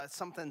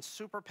something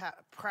super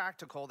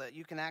practical that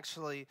you can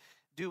actually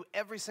do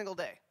every single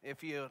day.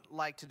 If you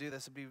like to do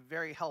this, it'd be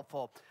very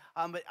helpful.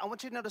 But I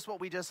want you to notice what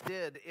we just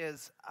did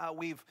is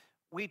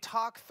we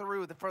talked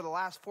through, for the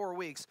last 4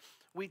 weeks,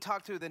 we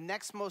talked through the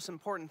next most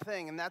important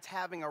thing, and that's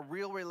having a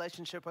real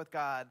relationship with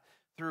God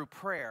through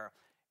prayer.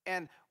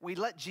 And we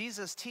let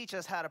Jesus teach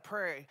us how to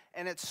pray,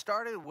 and it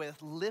started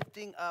with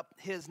lifting up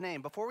his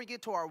name. Before we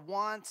get to our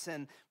wants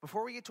and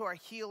before we get to our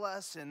heal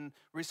us and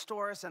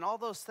restore us and all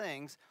those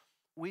things,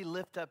 we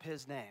lift up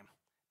his name.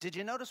 Did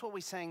you notice what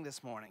we sang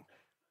this morning?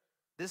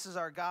 This is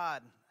our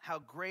God, how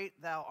great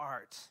thou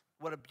art.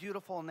 What a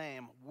beautiful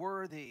name,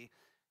 worthy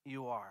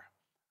you are.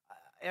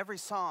 Every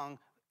song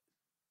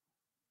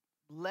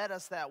led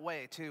us that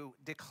way to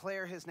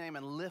declare his name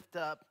and lift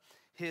up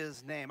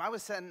his name. I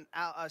was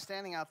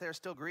standing out there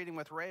still greeting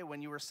with Ray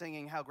when you were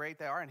singing how great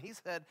they are, and he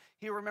said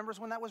he remembers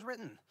when that was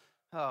written.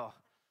 Oh,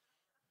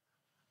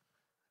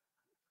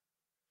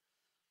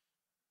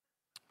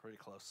 pretty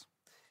close.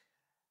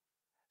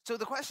 So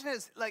the question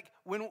is, like,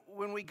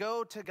 when we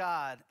go to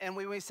God and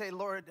we say,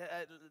 Lord,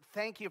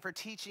 thank you for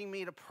teaching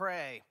me to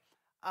pray,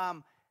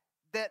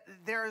 that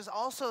there is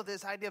also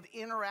this idea of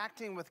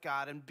interacting with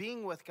God and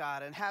being with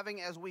God and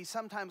having, as we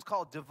sometimes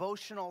call,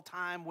 devotional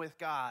time with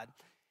God.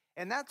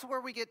 And that's where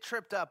we get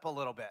tripped up a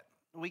little bit.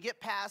 We get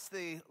past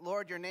the,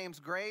 Lord, your name's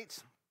great,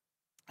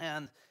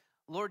 and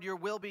Lord, your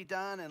will be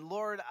done, and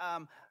Lord,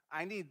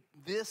 I need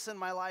this in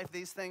my life.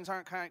 These things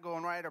aren't kind of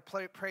going right, or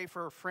pray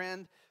for a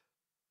friend.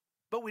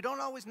 But we don't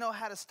always know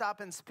how to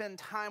stop and spend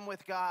time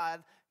with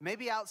God,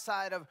 maybe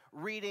outside of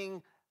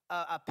reading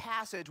a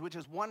passage, which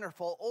is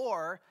wonderful,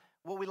 or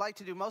what we like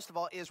to do most of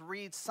all is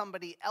read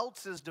somebody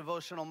else's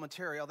devotional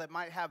material that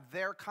might have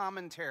their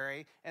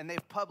commentary, and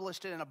they've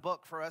published it in a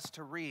book for us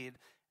to read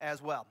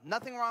as well.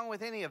 Nothing wrong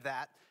with any of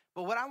that.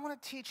 But what I want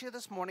to teach you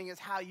this morning is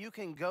how you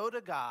can go to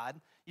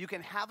God, you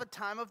can have a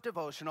time of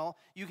devotional,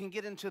 you can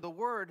get into the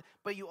Word,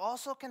 but you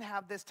also can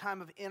have this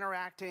time of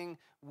interacting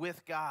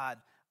with God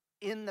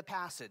in the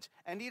passage.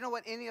 And you know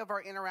what any of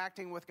our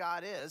interacting with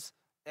God is?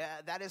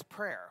 That is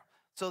prayer.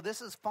 So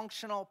this is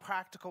functional,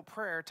 practical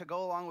prayer to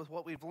go along with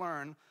what we've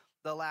learned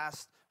the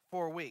last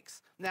 4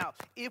 weeks. Now,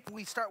 if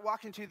we start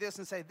walking through this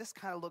and say, this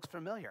kind of looks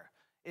familiar,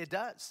 it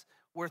does.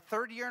 We're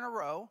third year in a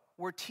row,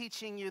 we're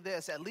teaching you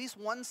this at least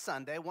one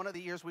Sunday. One of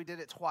the years we did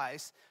it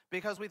twice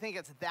because we think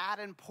it's that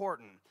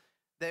important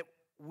that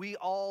we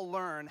all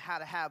learn how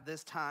to have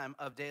this time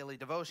of daily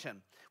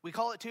devotion. We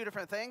call it two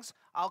different things.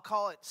 I'll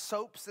call it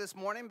soaps this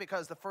morning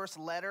because the first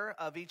letter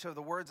of each of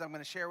the words I'm going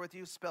to share with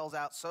you spells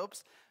out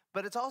soaps.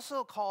 But it's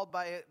also called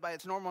by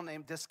its normal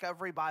name,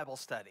 Discovery Bible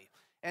Study.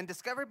 And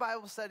Discovery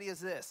Bible Study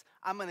is this.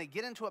 I'm going to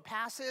get into a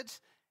passage,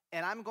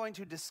 and I'm going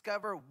to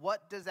discover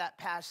what does that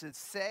passage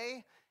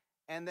say,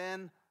 and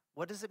then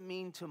what does it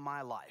mean to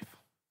my life?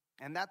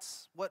 And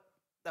that's what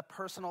the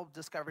personal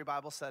Discovery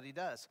Bible Study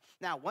does.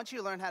 Now, once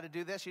you learn how to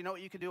do this, you know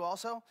what you can do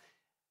also?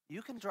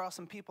 You can draw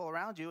some people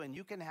around you, and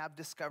you can have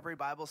Discovery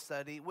Bible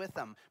Study with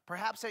them.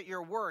 Perhaps at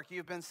your work,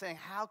 you've been saying,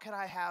 how could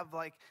I have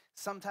like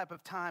some type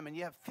of time? And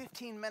you have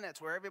 15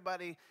 minutes where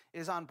everybody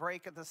is on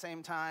break at the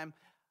same time.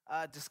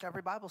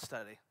 Discovery Bible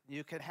Study.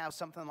 You could have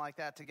something like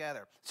that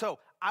together. So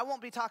I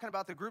won't be talking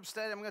about the group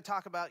study. I'm going to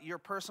talk about your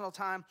personal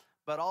time,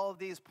 but all of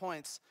these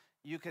points,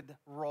 you could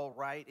roll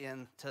right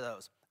into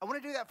those. I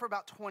want to do that for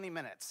about 20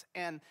 minutes.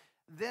 And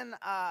then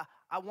I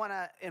want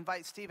to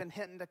invite Stephen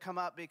Hinton to come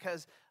up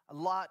because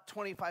Lot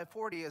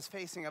 2540 is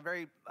facing a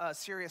very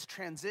serious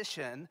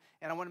transition,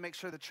 and I want to make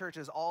sure the church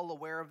is all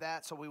aware of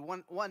that so we,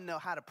 one, know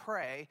how to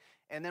pray,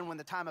 and then when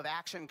the time of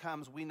action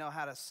comes, we know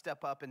how to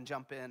step up and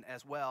jump in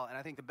as well. And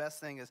I think the best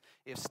thing is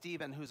if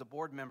Stephen, who's a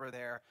board member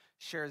there,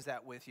 shares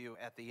that with you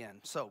at the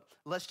end. So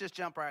let's just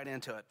jump right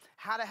into it.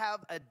 How to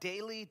have a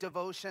daily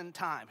devotion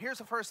time. Here's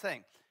the first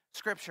thing,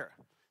 Scripture.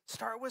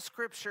 Start with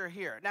Scripture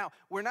here. Now,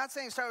 we're not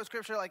saying start with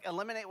Scripture like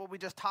eliminate what we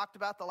just talked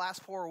about the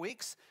last 4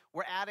 weeks.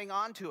 We're adding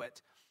on to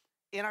it.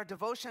 In our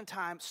devotion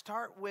time,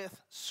 start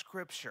with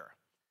Scripture.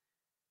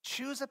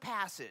 Choose a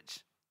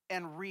passage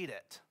and read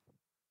it.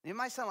 It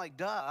might sound like,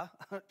 duh,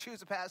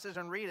 choose a passage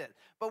and read it.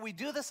 But we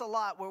do this a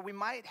lot where we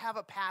might have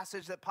a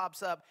passage that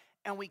pops up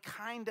and we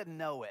kind of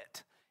know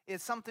it.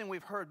 It's something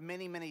we've heard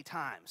many, many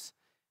times.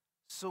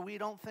 So we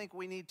don't think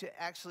we need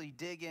to actually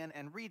dig in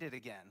and read it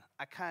again.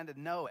 I kind of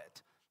know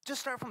it.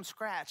 Just start from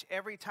scratch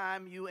every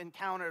time you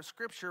encounter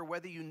Scripture,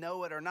 whether you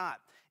know it or not.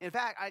 In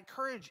fact, I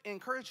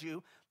encourage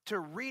you to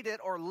read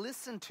it or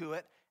listen to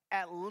it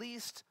at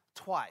least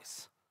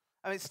twice.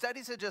 I mean,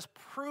 studies have just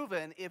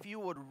proven if you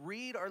would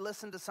read or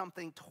listen to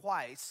something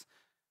twice,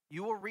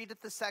 you will read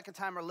it the second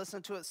time or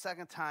listen to it the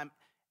second time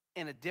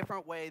in a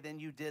different way than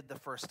you did the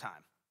first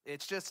time.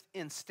 It's just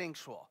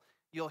instinctual.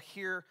 You'll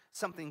hear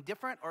something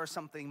different or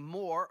something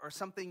more or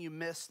something you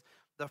missed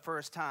the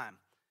first time.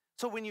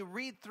 So when you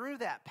read through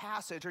that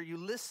passage or you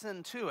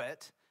listen to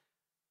it,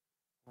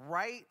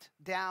 write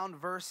down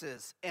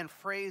verses and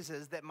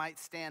phrases that might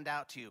stand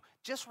out to you.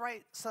 Just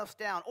write stuff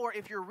down. Or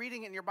if you're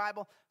reading it in your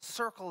Bible,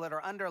 circle it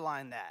or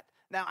underline that.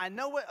 Now, I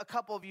know what a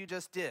couple of you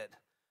just did.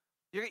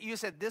 You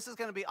said, this is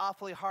going to be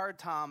awfully hard,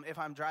 Tom, if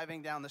I'm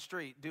driving down the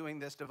street doing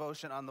this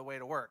devotion on the way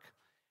to work.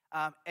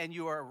 And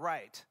you are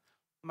right.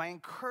 My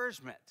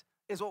encouragement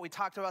is what we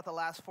talked about the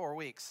last 4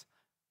 weeks.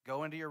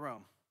 Go into your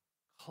room.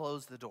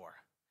 Close the door.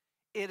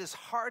 It is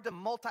hard to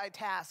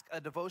multitask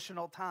a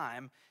devotional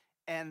time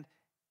and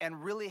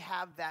really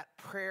have that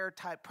prayer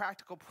type,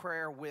 practical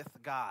prayer with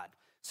God.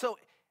 So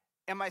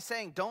am I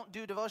saying don't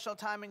do devotional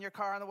time in your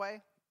car on the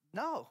way?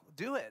 No,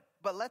 do it.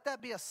 But let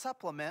that be a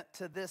supplement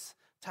to this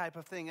type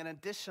of thing, an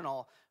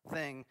additional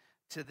thing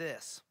to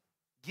this.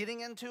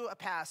 Getting into a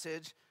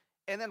passage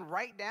and then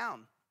write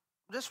down.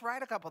 Just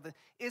write a couple of things.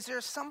 Is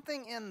there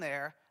something in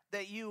there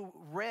that you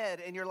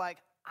read and you're like,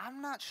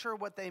 I'm not sure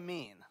what they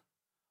mean?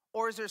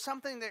 Or is there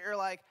something that you're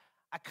like,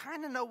 I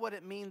kind of know what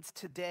it means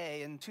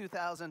today in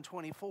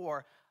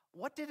 2024.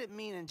 What did it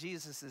mean in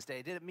Jesus'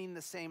 day? Did it mean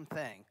the same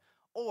thing?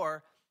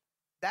 Or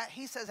that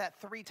he says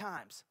that 3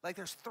 times. Like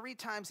there's 3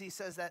 times he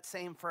says that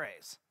same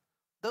phrase.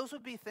 Those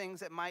would be things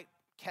that might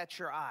catch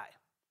your eye.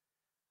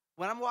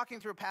 When I'm walking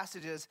through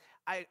passages,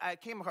 I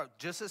came across,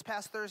 just this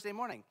past Thursday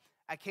morning,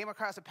 I came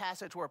across a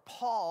passage where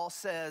Paul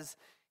says,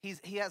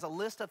 he has a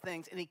list of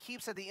things, and he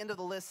keeps at the end of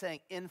the list saying,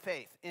 in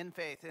faith, in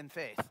faith, in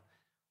faith.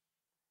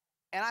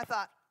 And I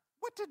thought,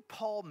 what did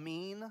Paul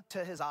mean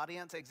to his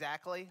audience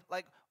exactly?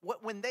 Like,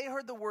 when they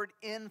heard the word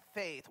in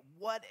faith,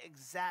 what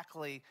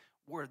exactly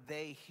were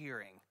they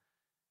hearing?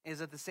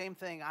 Is it the same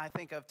thing I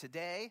think of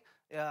today,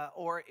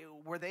 or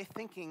were they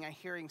thinking and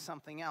hearing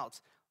something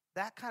else?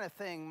 That kind of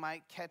thing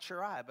might catch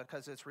your eye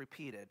because it's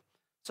repeated.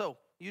 So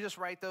you just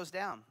write those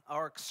down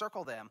or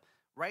circle them.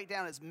 Write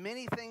down as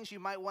many things you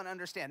might want to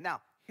understand.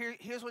 Now,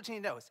 here's what you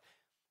need to know is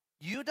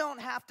you don't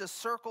have to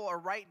circle or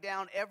write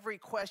down every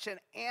question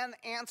and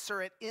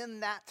answer it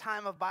in that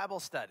time of Bible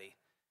study.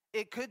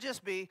 It could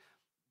just be,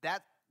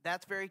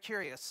 that's very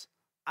curious.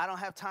 I don't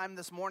have time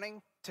this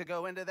morning to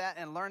go into that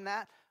and learn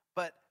that,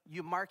 but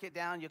you mark it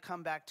down, you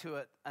come back to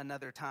it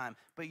another time.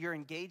 But you're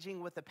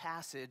engaging with the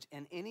passage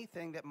and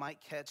anything that might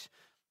catch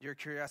your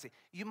curiosity.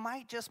 You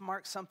might just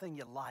mark something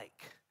you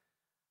like.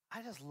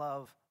 I just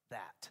love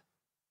that.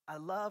 I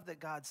love that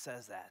God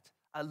says that.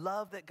 I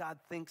love that God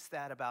thinks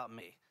that about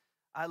me.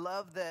 I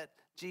love that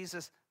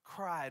Jesus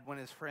cried when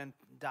his friend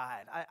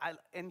died.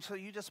 And so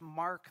you just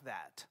mark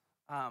that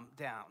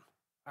down,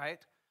 right?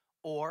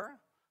 Or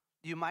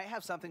you might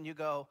have something you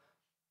go,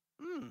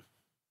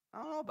 I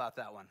don't know about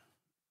that one.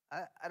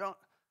 I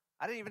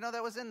didn't even know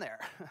that was in there.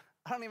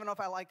 I don't even know if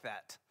I like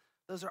that.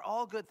 Those are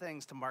all good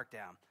things to mark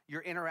down.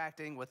 You're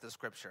interacting with the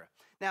scripture.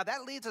 Now,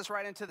 that leads us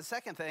right into the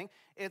second thing.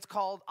 It's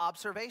called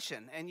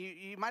observation. And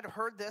you might have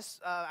heard this.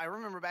 I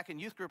remember back in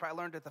youth group, I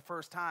learned it the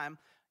first time,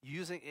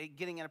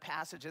 getting in a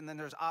passage, and then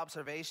there's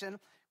observation.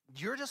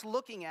 You're just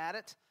looking at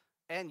it,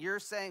 and you're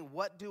saying,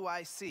 what do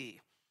I see?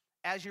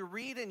 As you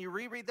read and you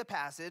reread the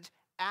passage,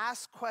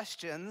 ask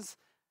questions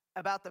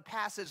about the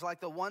passage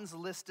like the ones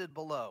listed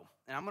below.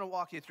 And I'm going to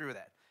walk you through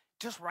that.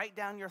 Just write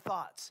down your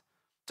thoughts.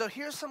 So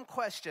here's some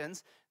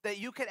questions that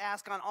you could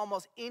ask on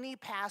almost any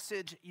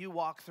passage you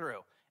walk through.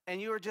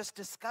 And you are just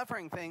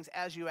discovering things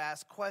as you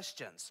ask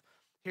questions.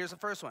 Here's the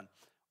first one.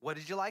 What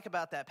did you like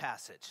about that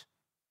passage?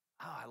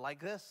 Oh, I like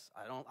this.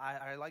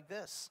 I like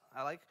this.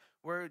 I like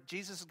where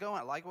Jesus is going.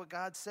 I like what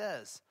God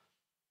says.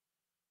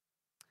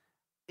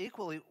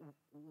 Equally,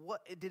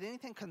 what did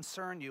anything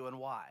concern you and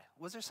why?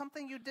 Was there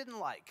something you didn't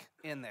like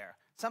in there?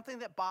 Something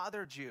that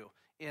bothered you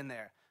in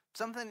there?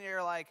 Something that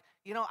you're like,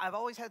 I've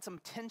always had some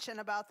tension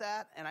about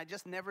that, and I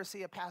just never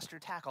see a pastor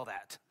tackle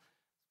that.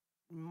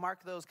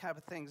 Mark those kind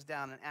of things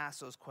down and ask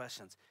those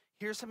questions.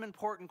 Here's some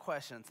important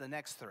questions, the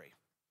next 3.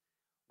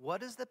 What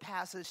does the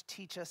passage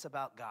teach us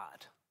about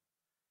God?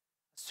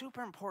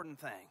 Super important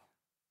thing.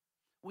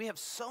 We have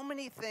so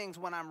many things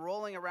when I'm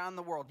rolling around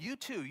the world. You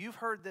too, you've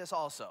heard this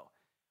also,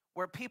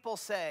 where people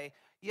say,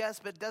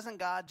 yes, but doesn't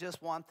God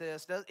just want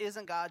this?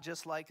 Isn't God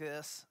just like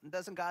this?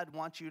 Doesn't God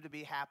want you to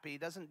be happy?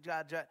 Doesn't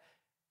God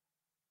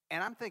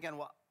And I'm thinking,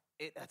 well,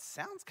 that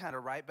sounds kind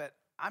of right, but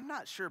I'm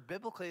not sure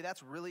biblically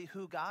that's really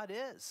who God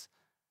is.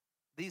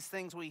 These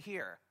things we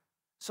hear.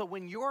 So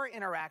when you're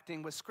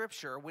interacting with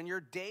Scripture, when you're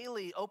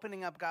daily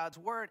opening up God's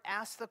Word,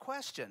 ask the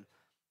question,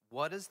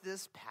 what does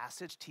this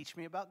passage teach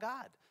me about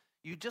God?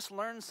 You just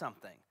learned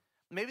something.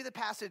 Maybe the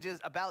passage is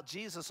about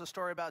Jesus, a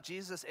story about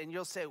Jesus, and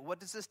you'll say, what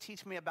does this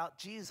teach me about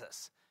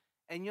Jesus?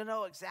 And you'll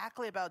know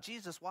exactly about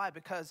Jesus. Why?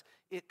 Because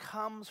it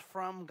comes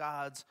from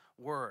God's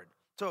Word.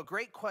 So a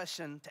great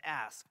question to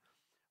ask.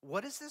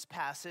 What does this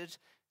passage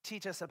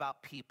teach us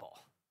about people?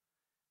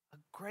 A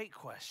great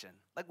question.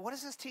 Like, what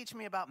does this teach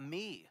me about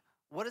me?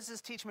 What does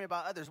this teach me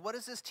about others? What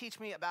does this teach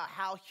me about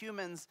how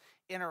humans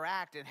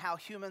interact and how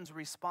humans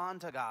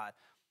respond to God?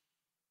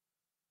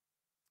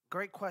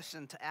 Great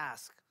question to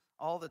ask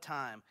all the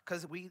time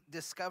because we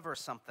discover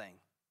something.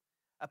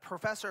 A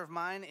professor of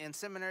mine in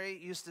seminary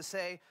used to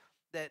say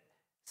that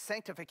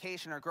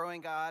sanctification or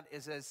growing God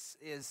is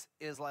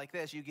like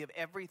this. You give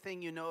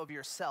everything you know of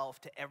yourself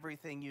to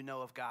everything you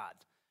know of God.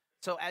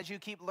 So as you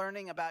keep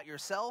learning about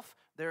yourself,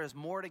 there is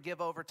more to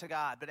give over to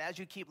God. But as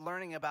you keep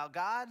learning about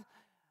God,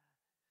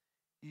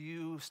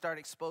 you start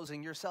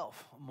exposing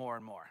yourself more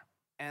and more.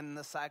 And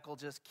the cycle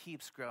just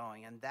keeps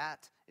growing. And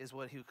that is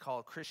what he would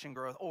call Christian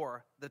growth,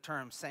 or the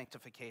term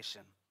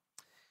sanctification.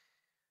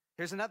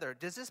 Here's another.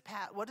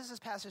 What does this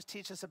passage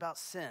teach us about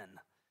sin?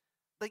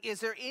 Like, is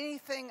there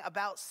anything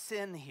about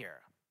sin here?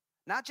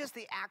 Not just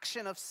the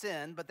action of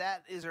sin, but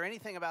is there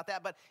anything about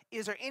that? But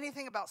is there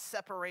anything about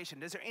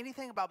separation? Is there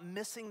anything about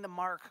missing the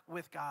mark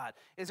with God?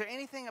 Is there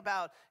anything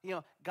about,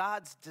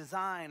 God's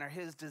design or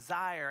his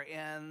desire,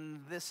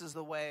 and this is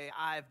the way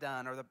I've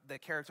done, or the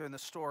character in the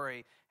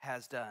story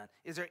has done?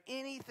 Is there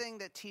anything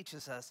that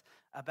teaches us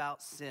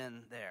about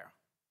sin there?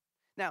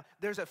 Now,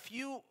 there's a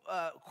few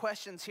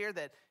questions here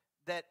that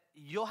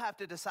you'll have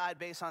to decide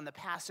based on the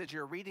passage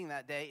you're reading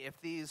that day if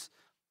these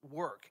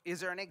work. Is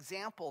there an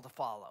example to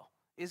follow?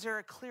 Is there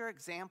a clear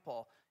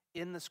example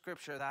in the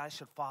scripture that I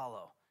should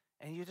follow?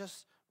 And you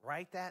just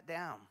write that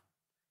down.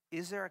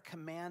 Is there a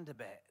command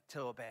to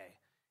obey?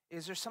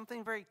 Is there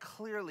something very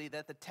clearly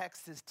that the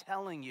text is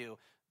telling you,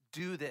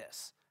 do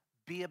this,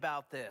 be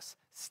about this,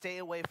 stay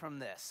away from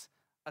this,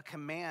 a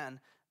command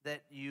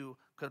that you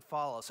could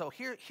follow? So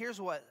here's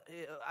what,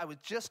 I was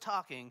just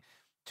talking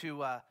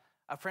to a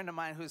friend of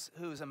mine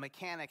who's a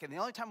mechanic, and the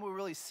only time we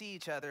really see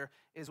each other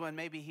is when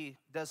maybe he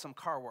does some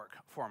car work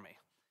for me.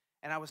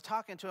 And I was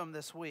talking to him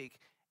this week,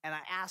 and I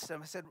asked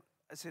him, I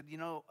said,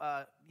 you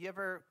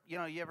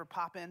ever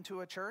pop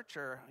into a church,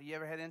 or you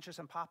ever had interest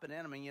in popping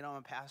in? I mean, I'm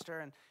a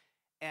pastor.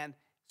 And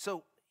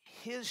so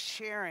his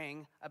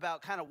sharing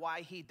about kind of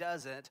why he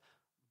does it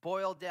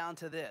boiled down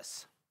to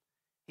this.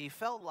 He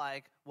felt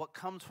like what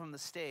comes from the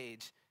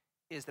stage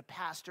is the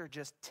pastor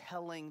just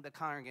telling the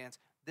congregants,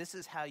 this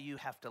is how you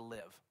have to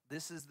live.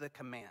 This is the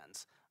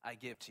commands I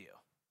give to you.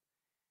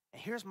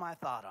 And here's my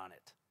thought on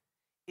it.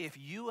 If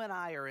you and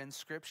I are in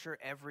Scripture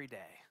every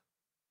day,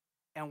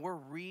 and we're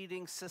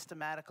reading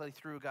systematically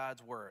through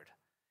God's Word,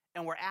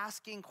 and we're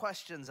asking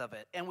questions of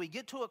it, and we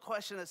get to a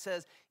question that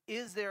says,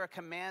 is there a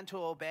command to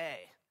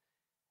obey?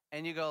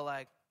 And you go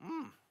like,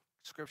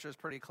 Scripture is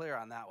pretty clear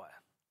on that one.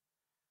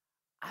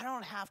 I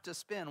don't have to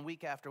spend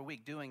week after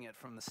week doing it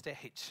from the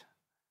stage,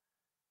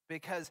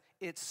 because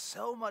it's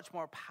so much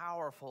more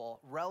powerful,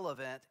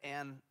 relevant,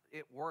 and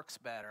it works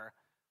better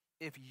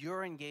if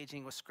you're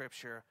engaging with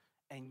Scripture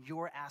and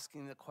you're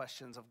asking the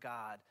questions of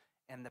God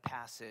and the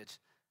passage.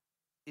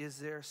 Is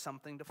there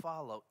something to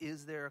follow?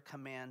 Is there a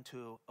command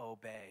to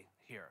obey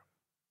here?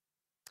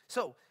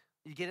 So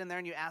you get in there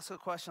and you ask a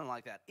question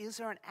like that. Is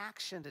there an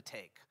action to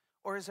take?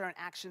 Or is there an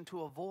action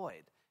to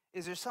avoid?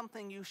 Is there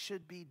something you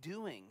should be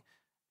doing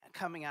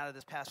coming out of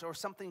this passage, or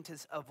something to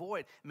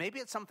avoid? Maybe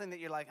it's something that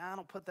you're like, I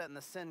don't put that in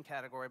the sin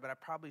category, but I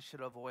probably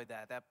should avoid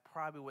that. That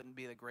probably wouldn't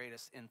be the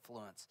greatest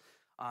influence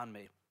on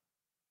me.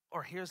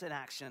 Or here's an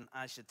action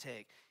I should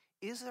take.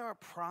 Is there a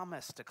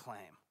promise to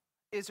claim?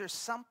 Is there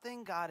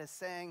something God is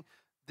saying,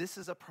 this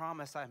is a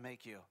promise I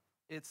make you?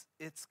 It's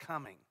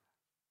coming.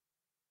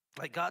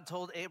 Like God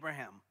told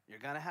Abraham, you're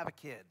going to have a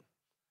kid,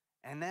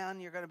 and then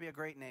you're going to be a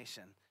great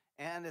nation,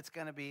 and it's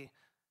going to be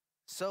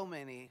so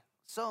many,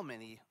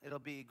 it'll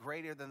be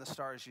greater than the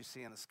stars you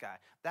see in the sky.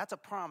 That's a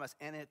promise,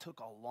 and it took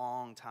a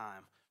long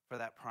time for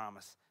that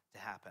promise to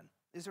happen.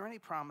 Is there any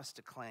promise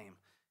to claim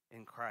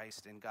in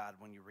Christ, in God,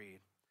 when you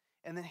read?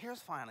 And then here's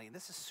finally,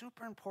 this is a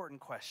super important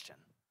question.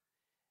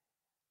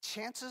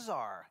 Chances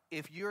are,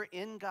 if you're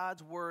in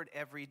God's Word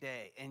every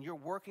day and you're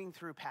working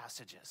through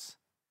passages,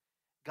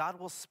 God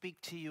will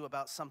speak to you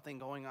about something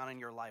going on in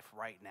your life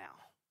right now.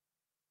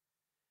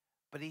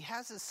 But he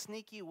has a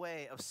sneaky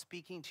way of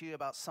speaking to you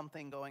about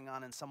something going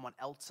on in someone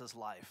else's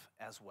life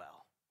as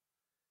well.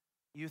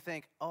 You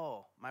think,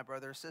 oh, my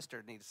brother or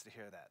sister needs to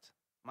hear that.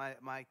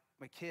 My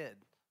kid,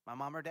 my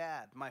mom or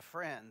dad, my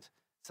friend,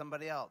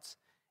 somebody else.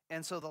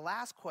 And so the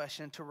last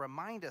question to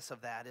remind us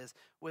of that is,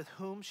 with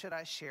whom should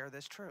I share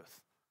this truth?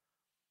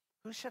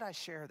 Who should I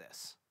share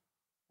this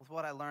with,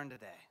 what I learned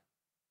today?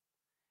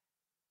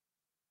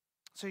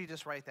 So you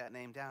just write that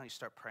name down, you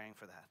start praying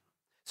for that.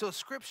 So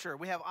Scripture,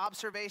 we have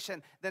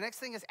observation. The next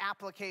thing is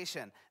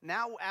application.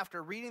 Now,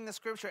 after reading the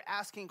Scripture,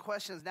 asking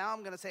questions, now I'm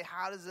going to say,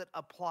 how does it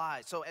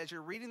apply? So as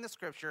you're reading the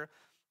Scripture,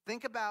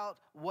 think about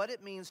what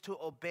it means to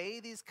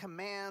obey these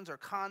commands or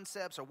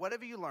concepts or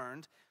whatever you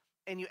learned,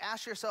 and you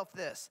ask yourself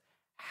this: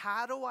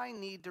 how do I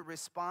need to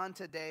respond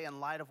today in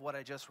light of what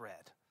I just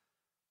read?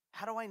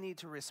 How do I need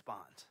to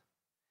respond?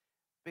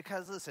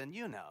 Because listen,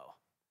 you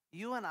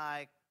and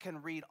I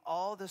can read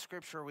all the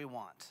Scripture we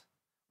want.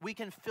 We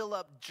can fill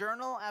up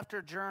journal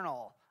after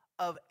journal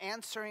of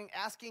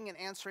asking and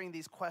answering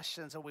these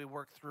questions that we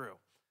work through.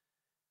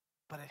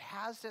 But it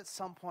has to at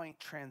some point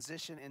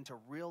transition into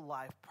real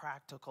life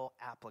practical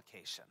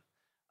application.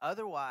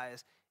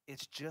 Otherwise,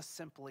 it's just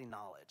simply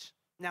knowledge.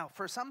 Now,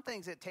 for some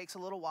things, it takes a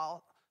little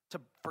while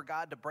for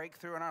God to break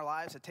through in our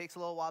lives. It takes a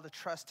little while to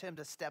trust him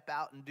to step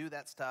out and do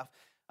that stuff.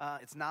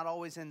 It's not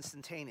always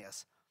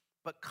instantaneous.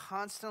 But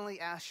constantly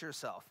ask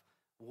yourself,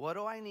 what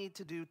do I need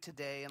to do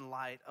today in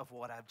light of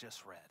what I've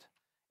just read?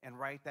 And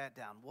write that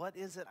down. What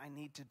is it I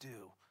need to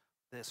do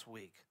this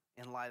week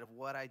in light of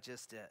what I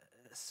just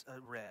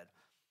read?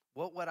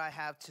 What would I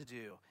have to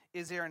do?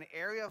 Is there an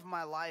area of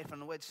my life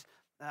in which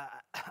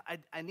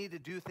I need to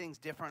do things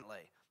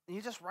differently? And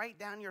you just write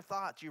down your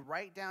thoughts. You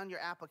write down your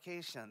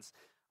applications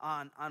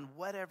on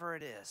whatever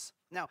it is.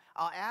 Now,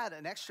 I'll add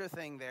an extra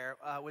thing there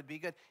would be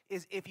good,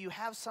 is if you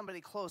have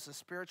somebody close, a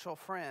spiritual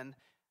friend,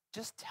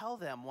 just tell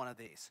them one of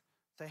these.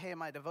 Say, hey,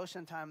 my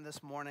devotion time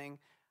this morning,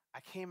 I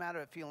came out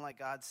of it feeling like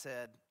God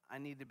said, I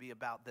need to be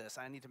about this.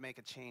 I need to make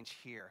a change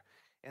here.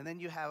 And then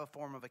you have a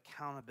form of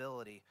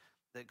accountability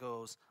that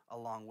goes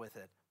along with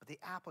it. But the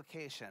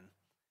application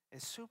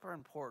is super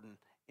important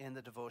in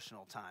the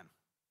devotional time.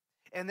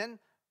 And then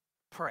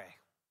pray.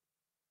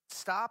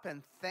 Stop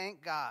and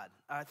thank God.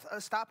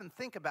 Stop and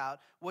think about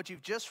what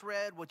you've just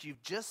read, what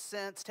you've just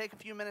sensed. Take a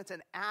few minutes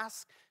and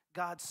ask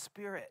God's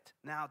Spirit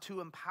now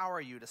to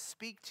empower you, to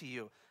speak to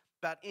you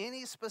about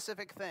any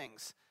specific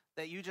things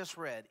that you just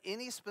read,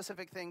 any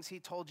specific things he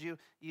told you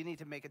you need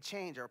to make a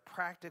change or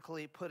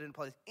practically put in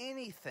place,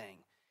 anything.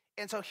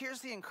 And so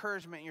here's the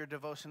encouragement in your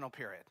devotional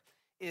period,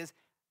 is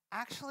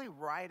actually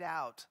write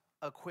out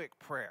a quick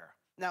prayer.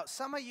 Now,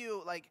 some of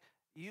you,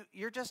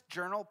 you're just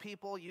journal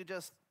people. You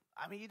just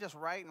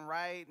write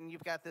and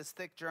you've got this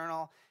thick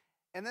journal.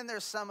 And then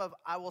there's some of,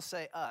 I will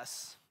say,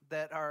 us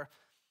that are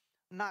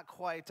not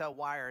quite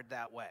wired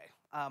that way.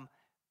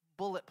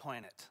 Bullet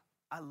point it.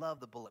 I love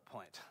the bullet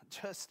point.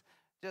 Just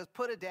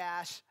put a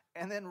dash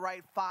and then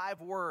write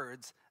 5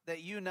 words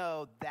that you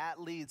know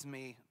that leads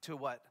me to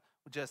what,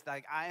 just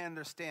like I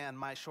understand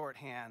my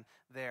shorthand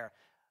there.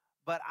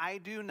 But I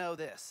do know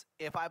this.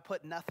 If I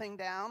put nothing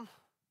down,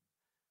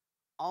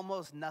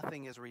 almost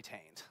nothing is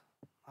retained.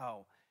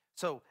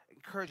 So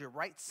encourage you,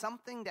 write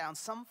something down,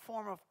 some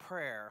form of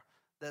prayer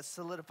that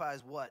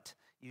solidifies what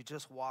you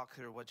just walked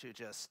through, what you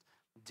just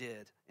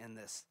did in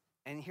this.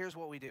 And here's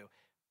what we do.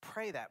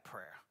 Pray that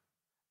prayer.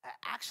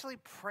 Actually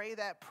pray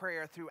that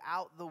prayer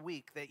throughout the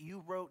week that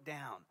you wrote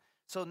down.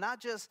 So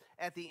not just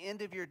at the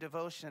end of your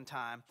devotion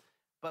time,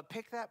 but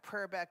pick that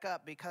prayer back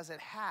up, because it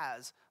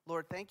has,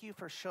 Lord, thank you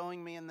for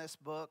showing me in this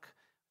book.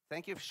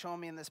 Thank you for showing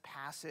me in this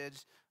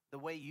passage the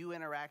way you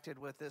interacted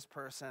with this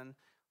person.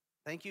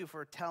 Thank you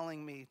for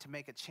telling me to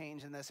make a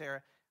change in this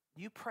area.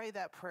 You pray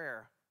that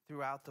prayer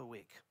throughout the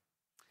week.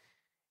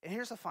 And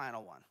here's a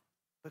final one,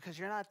 because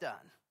you're not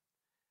done.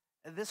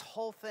 This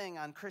whole thing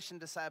on Christian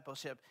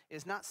discipleship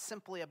is not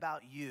simply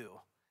about you.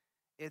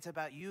 It's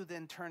about you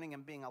then turning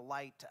and being a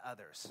light to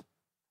others.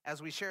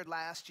 As we shared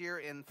last year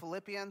in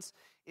Philippians,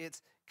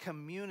 it's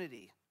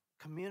community,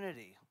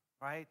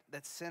 right?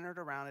 That's centered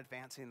around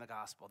advancing the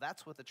gospel.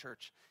 That's what the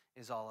church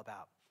is all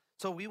about.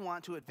 So we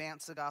want to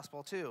advance the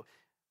gospel too.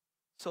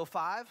 So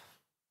 5,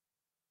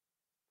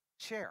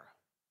 share.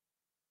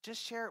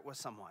 Just share it with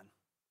someone.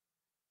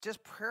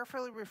 Just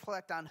prayerfully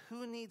reflect on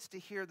who needs to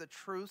hear the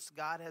truths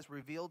God has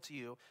revealed to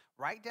you.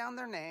 Write down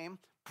their name,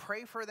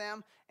 pray for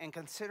them, and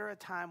consider a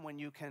time when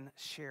you can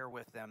share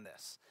with them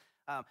this.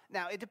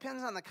 Now, it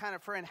depends on the kind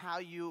of friend, how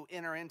you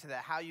enter into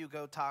that, how you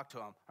go talk to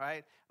them,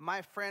 right?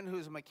 My friend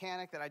who's a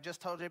mechanic that I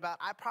just told you about,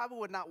 I probably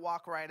would not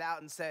walk right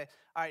out and say,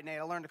 all right, Nate,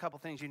 I learned a couple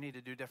things you need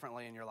to do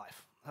differently in your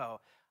life.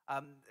 So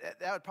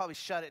that would probably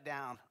shut it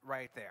down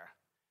right there.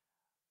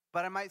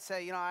 But I might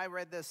say, I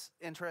read this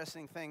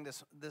interesting thing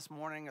this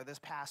morning or this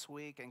past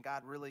week, and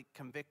God really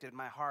convicted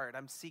my heart.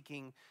 I'm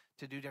seeking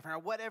to do different, or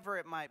whatever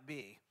it might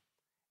be.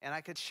 And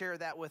I could share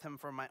that with him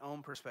from my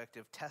own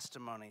perspective,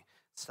 testimony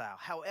style.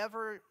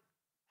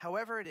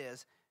 However it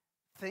is,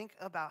 think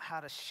about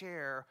how to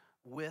share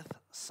with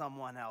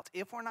someone else.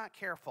 If we're not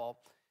careful,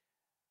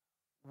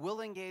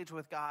 we'll engage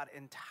with God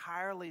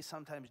entirely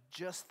sometimes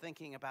just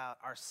thinking about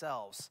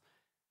ourselves.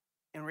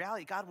 In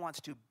reality, God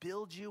wants to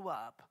build you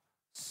up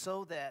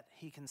so that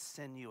he can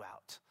send you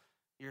out.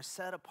 You're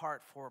set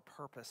apart for a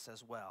purpose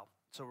as well.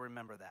 So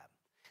remember that.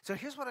 So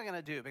here's what I'm going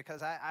to do,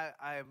 because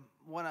I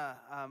want to,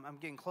 I'm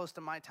getting close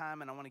to my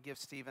time, and I want to give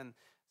Stephen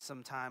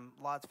some time.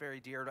 Lot's very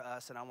dear to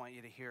us, and I want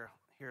you to hear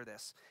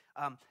this.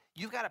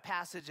 You've got a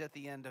passage at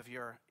the end of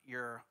your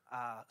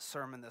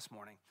sermon this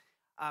morning.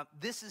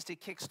 This is to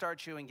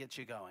kickstart you and get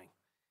you going.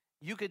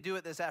 You could do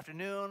it this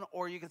afternoon,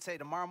 or you could say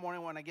tomorrow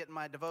morning when I get in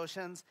my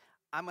devotions,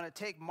 I'm going to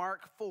take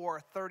Mark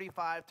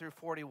 4:35 through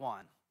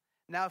 41.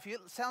 Now, if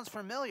it sounds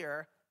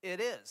familiar, it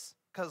is,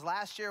 because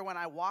last year when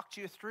I walked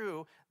you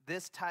through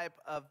this type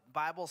of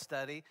Bible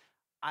study,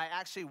 I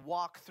actually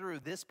walked through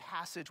this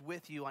passage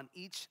with you on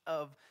each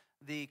of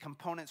the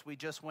components we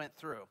just went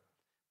through.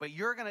 But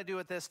you're going to do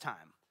it this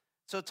time.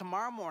 So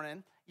tomorrow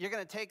morning, you're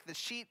going to take the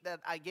sheet that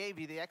I gave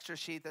you, the extra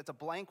sheet that's a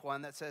blank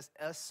one that says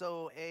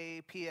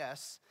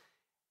SOAPS,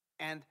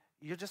 and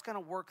you're just going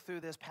to work through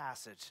this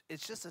passage.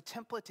 It's just a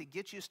template to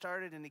get you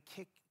started and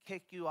to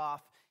kick you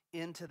off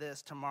into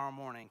this tomorrow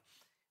morning,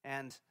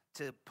 and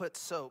to put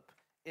SOAP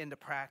into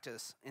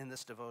practice in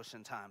this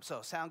devotion time.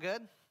 So sound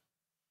good?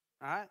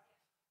 All right?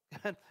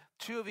 Good.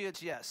 2 of you,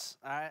 it's yes.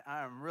 All right?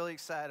 I'm really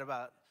excited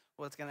about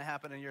what's going to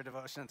happen in your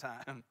devotion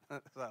time.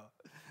 So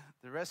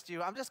the rest of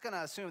you, I'm just going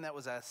to assume that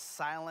was a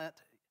silent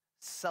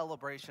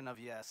celebration of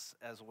yes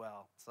as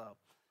well. So,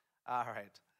 all right.